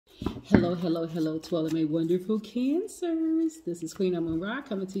Hello, hello, hello to all of my wonderful Cancers. This is Queen Amun Ra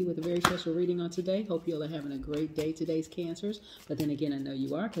coming to you with a very special reading on today. Hope you all are having a great day today's Cancers. But then again, I know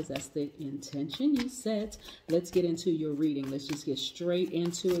you are because that's the intention you set. Let's get into your reading. Let's just get straight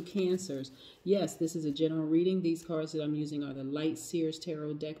into it, Cancers. Yes, this is a general reading. These cards that I'm using are the Light Seers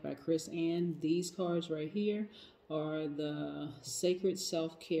Tarot deck by Chris Ann. These cards right here are the Sacred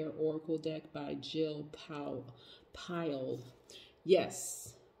Self-Care Oracle deck by Jill Pyle.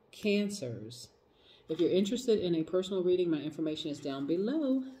 Yes. Cancers. If you're interested in a personal reading, my information is down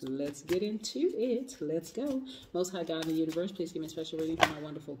below. Let's get into it. Let's go. Most High God in the universe, please give me a special reading for my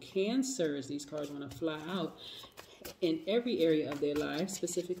wonderful Cancers. These cards want to fly out in every area of their lives,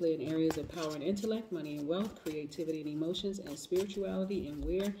 specifically in areas of power and intellect, money and wealth, creativity and emotions, and spirituality, and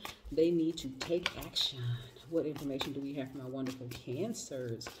where they need to take action. What information do we have for my wonderful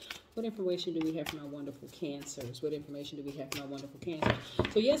Cancers? What information do we have for my wonderful Cancers? What information do we have for my wonderful Cancers?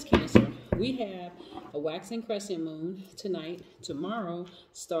 So yes, Cancer, we have a waxing crescent moon tonight. Tomorrow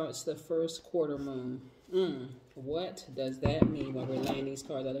starts the first quarter moon. What does that mean when we're laying these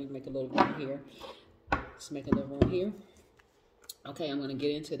cards out? Let me make a little room here. Let's make a little room here. Okay, I'm going to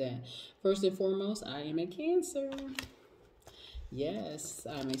get into that. First and foremost, I am a Cancer. Yes,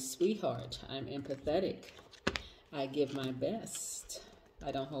 I'm a sweetheart. I'm empathetic. I give my best.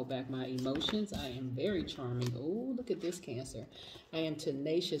 I don't hold back my emotions. I am very charming. Oh, look at this, Cancer. I am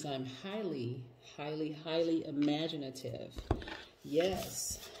tenacious. I'm highly, highly, highly imaginative.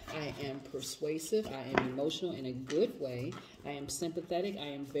 Yes, I am persuasive. I am emotional in a good way. I am sympathetic. I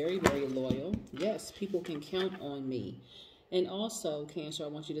am very, very loyal. Yes, people can count on me. And also, Cancer, I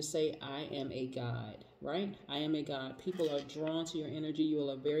want you to say, I am a God, right? I am a God. People are drawn to your energy. You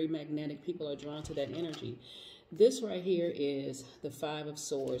all are very magnetic. People are drawn to that energy. This right here is the Five of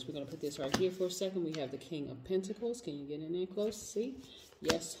Swords. We're going to put this right here for a second. We have the King of Pentacles. Can you get in there close? See?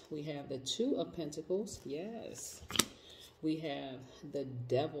 Yes, we have the Two of Pentacles. Yes. We have the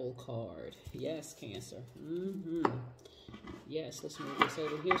Devil card. Yes, Cancer. Yes, let's move this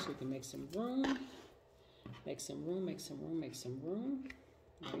over here so we can make some room. Make some room, make some room, make some room.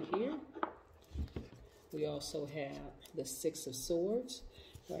 Right here. We also have the Six of Swords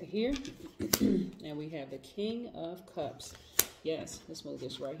right here. And we have the King of Cups. Yes, let's move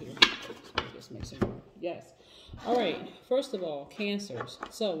this right here. Just make some room. Yes. All right. First of all, Cancers.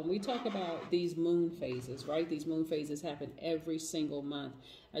 So when we talk about these moon phases, right? These moon phases happen every single month.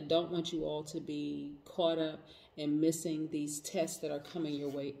 I don't want you all to be caught up and missing these tests that are coming your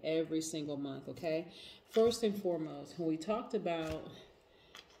way every single month, okay? First and foremost, when we talked about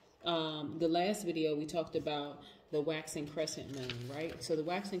the last video, we talked about the waxing crescent moon, right? So the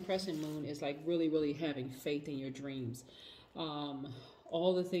waxing crescent moon is like really, really having faith in your dreams.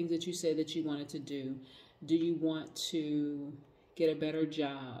 All the things that you said that you wanted to do. Do you want to get a better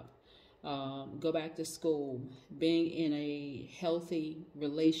job? Go back to school? Being in a healthy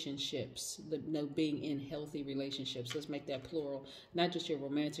relationships, being in healthy relationships. Let's make that plural. Not just your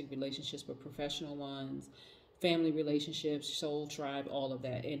romantic relationships, but professional ones, family relationships, soul tribe, all of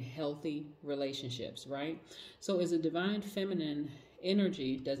that, in healthy relationships, right? So as a divine feminine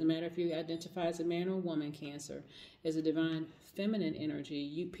energy, doesn't matter if you identify as a man or a woman, Cancer, as a divine feminine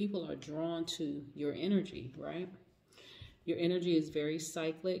energy, people are drawn to your energy, right? Your energy is very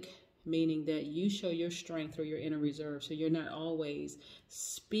cyclic, meaning that you show your strength through your inner reserve. So you're not always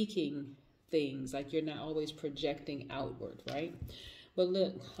speaking things, like you're not always projecting outward, right? But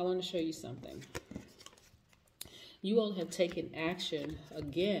look, I want to show you something. You all have taken action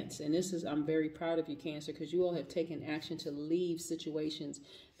against, and this is, I'm very proud of you, Cancer, because you all have taken action to leave situations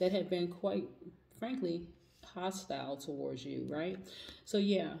that have been quite, frankly, hostile towards you, right? So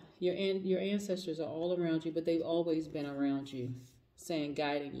yeah, your ancestors are all around you, but they've always been around you,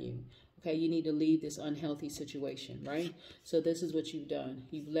 guiding you. Okay, you need to leave this unhealthy situation, right? So this is what you've done.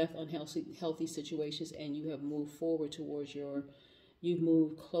 You've left unhealthy situations, and you have moved forward towards you've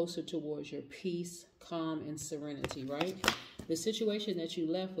moved closer towards your peace, calm, and serenity, right? The situation that you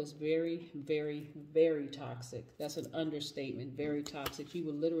left was very, very, very toxic. That's an understatement, very toxic. You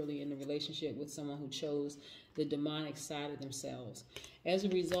were literally in a relationship with someone who chose the demonic side of themselves. As a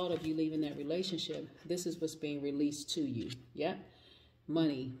result of you leaving that relationship, this is what's being released to you, yeah?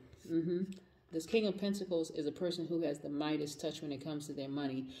 Money. This King of Pentacles is a person who has the Midas touch when it comes to their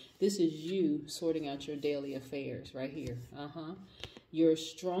money. This is you sorting out your daily affairs right here. You're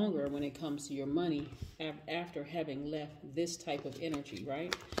stronger when it comes to your money after having left this type of energy,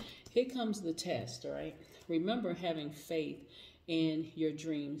 right? Here comes the test, all right? Remember having faith in your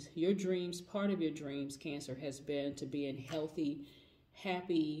dreams. Your dreams, part of your dreams, Cancer, has been to be in healthy,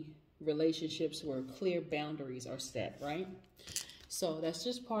 happy relationships where clear boundaries are set, right? So that's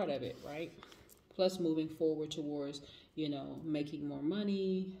just part of it, right? Plus moving forward towards, you know, making more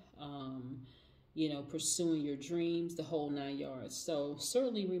money, you know, pursuing your dreams, the whole 9 yards. So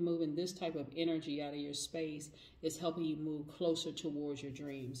certainly removing this type of energy out of your space is helping you move closer towards your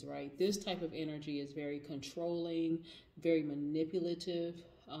dreams, right? This type of energy is very controlling, very manipulative,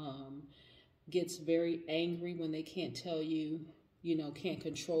 gets very angry when they can't tell you, you know, can't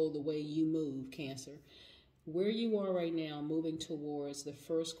control the way you move, Cancer. Where you are right now, moving towards the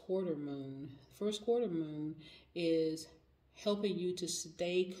first quarter moon. First quarter moon is helping you to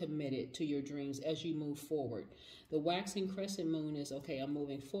stay committed to your dreams as you move forward. The waxing crescent moon is, okay, I'm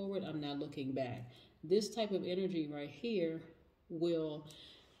moving forward, I'm not looking back. This type of energy right here will,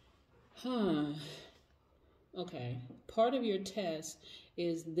 okay, part of your test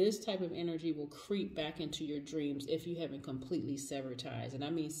is this type of energy will creep back into your dreams if you haven't completely severed ties. And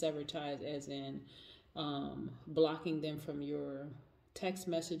I mean severed ties as in blocking them from your text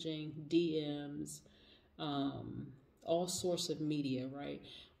messaging, DMs, all sorts of media, right?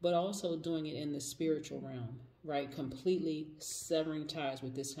 But also doing it in the spiritual realm, right? Completely severing ties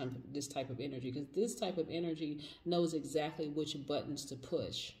with this type of energy, because this type of energy knows exactly which buttons to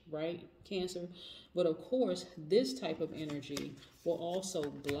push, right, Cancer? But of course, this type of energy will also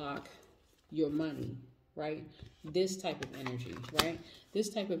block your money, right? This type of energy, right? This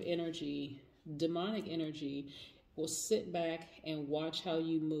type of energy, demonic energy, will sit back and watch how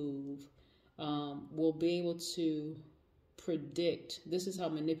you move, will be able to predict. This is how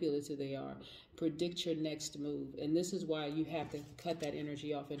manipulative they are. Predict your next move. And this is why you have to cut that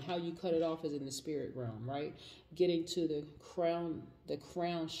energy off. And how you cut it off is in the spirit realm, right? Getting to the crown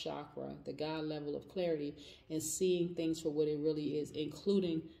chakra, the God level of clarity, and seeing things for what it really is,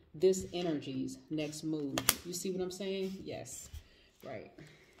 including this energy's next move. You see what I'm saying? Yes. Right.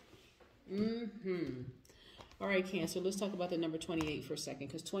 All right, Cancer, let's talk about the number 28 for a second,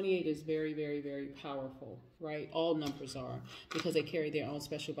 because 28 is very, very, very powerful, right? All numbers are, because they carry their own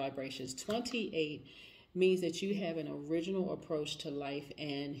special vibrations. 28 means that you have an original approach to life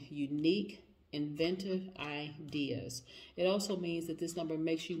and unique, inventive ideas. It also means that this number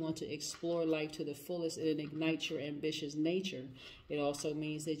makes you want to explore life to the fullest and ignite your ambitious nature. It also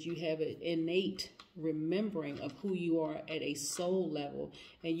means that you have an innate remembering of who you are at a soul level,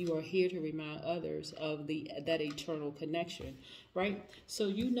 and you are here to remind others of that eternal connection, right? So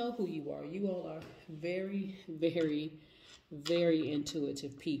you know who you are. You all are very, very, very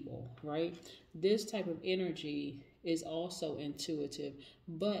intuitive people, right? This type of energy is also intuitive,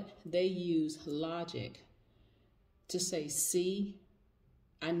 but they use logic to say, see,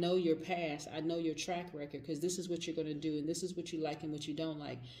 I know your past, I know your track record, because this is what you're going to do, and this is what you like and what you don't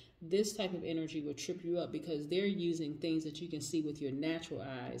like. This type of energy will trip you up, because they're using things that you can see with your natural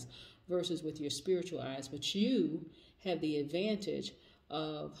eyes versus with your spiritual eyes. But you have the advantage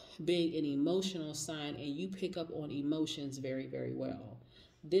of being an emotional sign, and you pick up on emotions very, very well.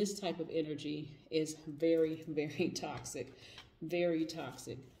 This type of energy is very, very toxic. Very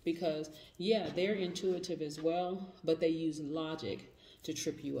toxic, because yeah, they're intuitive as well, but they use logic to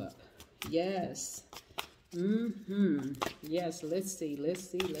trip you up. Yes. Yes, let's see.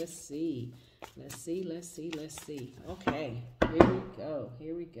 Okay,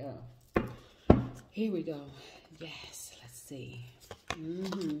 here we go. Yes, let's see.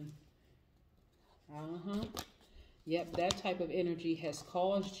 Yep, that type of energy has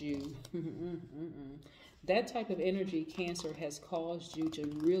caused you that type of energy, Cancer, has caused you to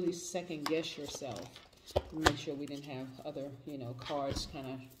really second guess yourself. Make sure we didn't have other, cards kind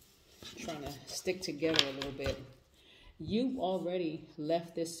of trying to stick together a little bit. You've already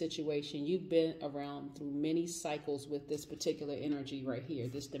left this situation. You've been around through many cycles with this particular energy right here,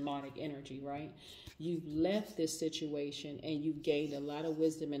 this demonic energy, right? You've left this situation and you've gained a lot of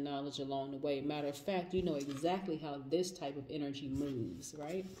wisdom and knowledge along the way. Matter of fact, you know exactly how this type of energy moves,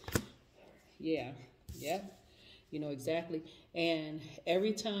 right? Yeah. Yep. You know exactly. And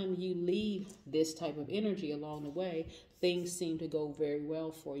every time you leave this type of energy along the way, things seem to go very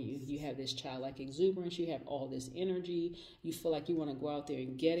well for you. You have this childlike exuberance. You have all this energy. You feel like you want to go out there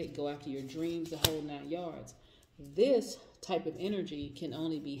and get it, go after your dreams, the whole 9 yards. This type of energy can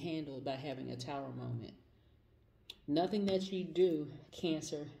only be handled by having a tower moment. Nothing that you do,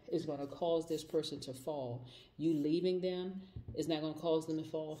 Cancer, is going to cause this person to fall. You leaving them is not going to cause them to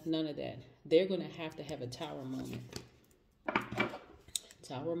fall. None of that. They're going to have a tower moment.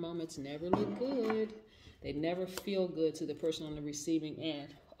 Tower moments never look good. They never feel good to the person on the receiving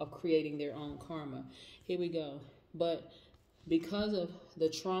end of creating their own karma. Here we go. But because of the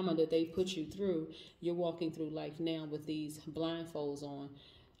trauma that they put you through, you're walking through life now with these blindfolds on.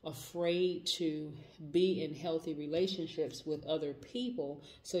 afraid to be in healthy relationships with other people,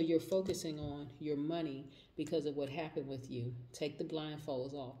 so you're focusing on your money because of what happened with you. Take the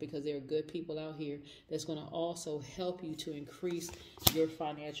blindfolds off, because there are good people out here that's going to also help you to increase your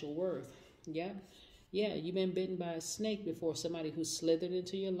financial worth. Yep. Yeah, you've been bitten by a snake before, somebody who slithered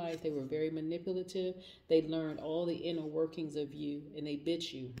into your life. They were very manipulative. They learned all the inner workings of you, and they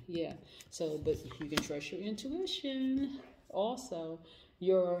bit you. Yeah. So, but you can trust your intuition. Also,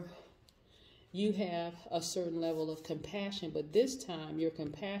 you have a certain level of compassion, but this time your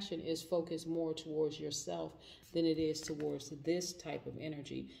compassion is focused more towards yourself than it is towards this type of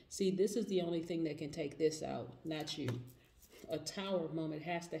energy. See, this is the only thing that can take this out, not you. A tower moment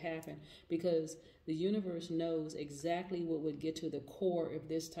has to happen, because the universe knows exactly what would get to the core of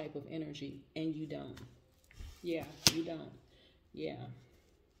this type of energy, and you don't. Yeah, you don't. Yeah.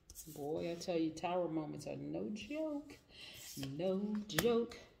 Boy, I tell you, tower moments are no joke. No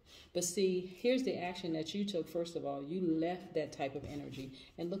joke. But see, here's the action that you took. First of all, you left that type of energy.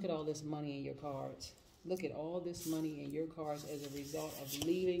 And look at all this money in your cards. Look at all this money in your cards as a result of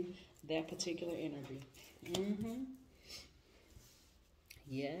leaving that particular energy.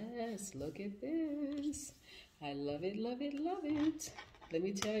 Yes, look at this. I love it, love it, love it. Let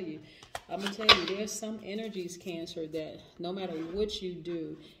me tell you, I'm going to tell you, there's some energies, Cancer, that no matter what you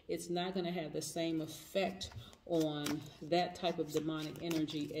do, it's not going to have the same effect on that type of demonic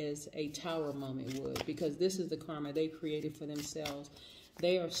energy as a tower moment would, because this is the karma they created for themselves.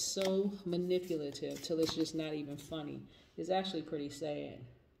 They are so manipulative till it's just not even funny. It's actually pretty sad.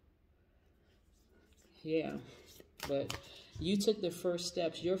 Yeah, but you took the first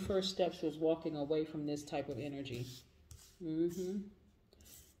steps. Your first steps was walking away from this type of energy.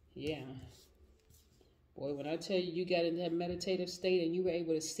 Yeah. Boy, when I tell you, you got into that meditative state and you were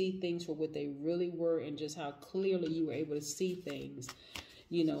able to see things for what they really were, and just how clearly you were able to see things,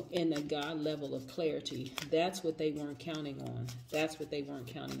 you know, in a God level of clarity. That's what they weren't counting on. That's what they weren't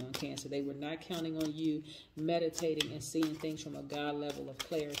counting on, Cancer. They were not counting on you meditating and seeing things from a God level of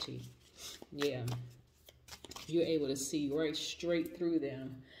clarity. Yeah. You're able to see right straight through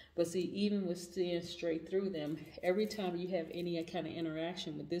them. But see, even with seeing straight through them, every time you have any kind of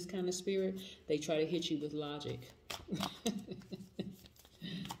interaction with this kind of spirit, they try to hit you with logic.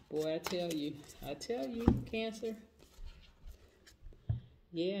 Boy, I tell you, Cancer.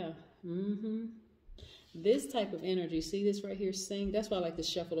 Yeah. This type of energy, see this right here, sing? That's why I like to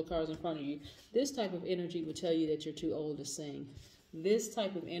shuffle the cards in front of you. This type of energy will tell you that you're too old to sing. This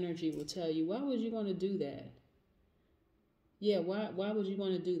type of energy will tell you, why would you want to do that? Yeah, why would you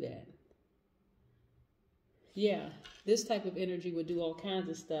want to do that? Yeah, this type of energy would do all kinds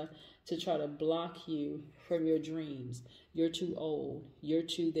of stuff to try to block you from your dreams. You're too old. You're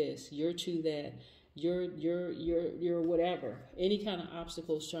too this. You're too that. You're whatever. Any kind of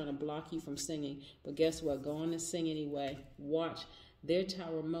obstacles trying to block you from singing. But guess what? Go on and sing anyway. Watch. Their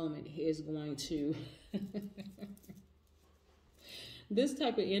tower moment is going to... This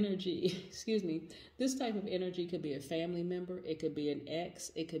type of energy, excuse me, this type of energy could be a family member. It could be an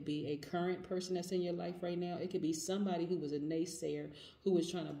ex. It could be a current person that's in your life right now. It could be somebody who was a naysayer, who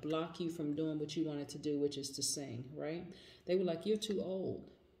was trying to block you from doing what you wanted to do, which is to sing, right? They were like, you're too old.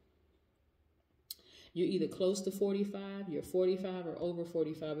 You're either close to 45, you're 45 or over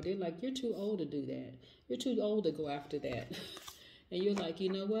 45, but they're like, you're too old to do that. You're too old to go after that. And you're like, you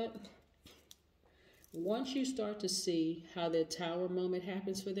know what? Once you start to see how that tower moment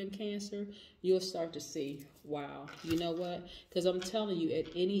happens for them, Cancer, you'll start to see, wow, you know what? Because I'm telling you, at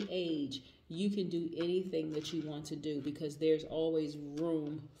any age, you can do anything that you want to do, because there's always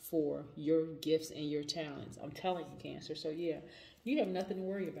room for your gifts and your talents. I'm telling you, Cancer. So yeah, you have nothing to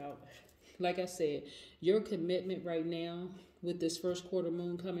worry about. Like I said, your commitment right now with this first quarter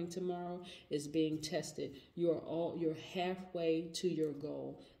moon coming tomorrow is being tested. You're halfway to your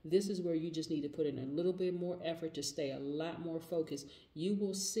goal. This is where you just need to put in a little bit more effort to stay a lot more focused. You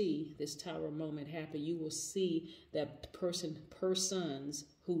will see this tower moment happen. You will see that persons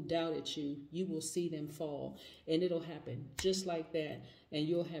who doubted you, you will see them fall, and it'll happen just like that. And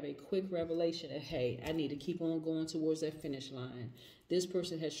you'll have a quick revelation that, hey, I need to keep on going towards that finish line. This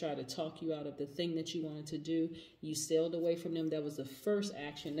person has tried to talk you out of the thing that you wanted to do. You sailed away from them. That was the first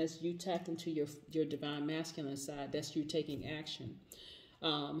action. That's you tapped into your divine masculine side. That's you taking action.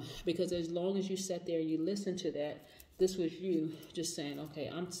 Because as long as you sat there and you listened to that, this was you just saying, okay,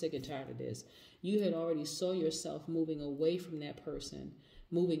 I'm sick and tired of this. You had already saw yourself moving away from that person,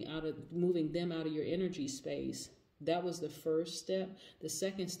 moving them out of your energy space. That was the first step. The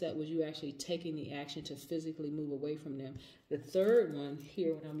second step was you actually taking the action to physically move away from them. The third one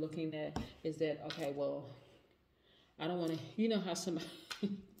here, what I'm looking at, is that, okay, well, I don't want to, you know how somebody,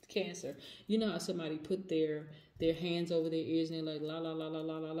 Cancer. You know how somebody put their hands over their ears and they're like, la, la, la, la,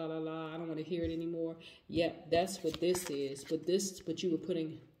 la, la, la, la, la, I don't want to hear it anymore. Yep, that's what this is. But you were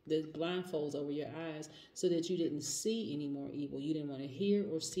putting the blindfolds over your eyes so that you didn't see any more evil. You didn't want to hear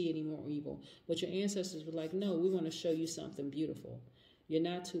or see any more evil. But your ancestors were like, no, we want to show you something beautiful. You're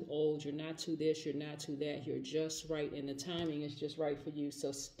not too old. You're not too this. You're not too that. You're just right. And the timing is just right for you.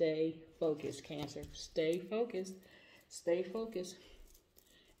 So stay focused, Cancer. Stay focused. Stay focused.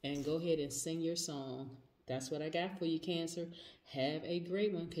 And go ahead and sing your song. That's what I got for you, Cancer. Have a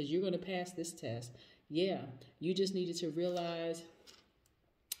great one, because you're going to pass this test. Yeah, you just needed to realize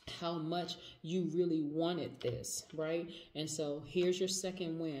how much you really wanted this, right? And so here's your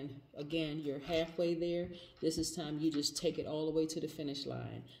second win. Again, you're halfway there. This is time you just take it all the way to the finish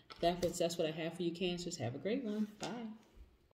line. That's what I have for you, Cancers. Have a great one. Bye.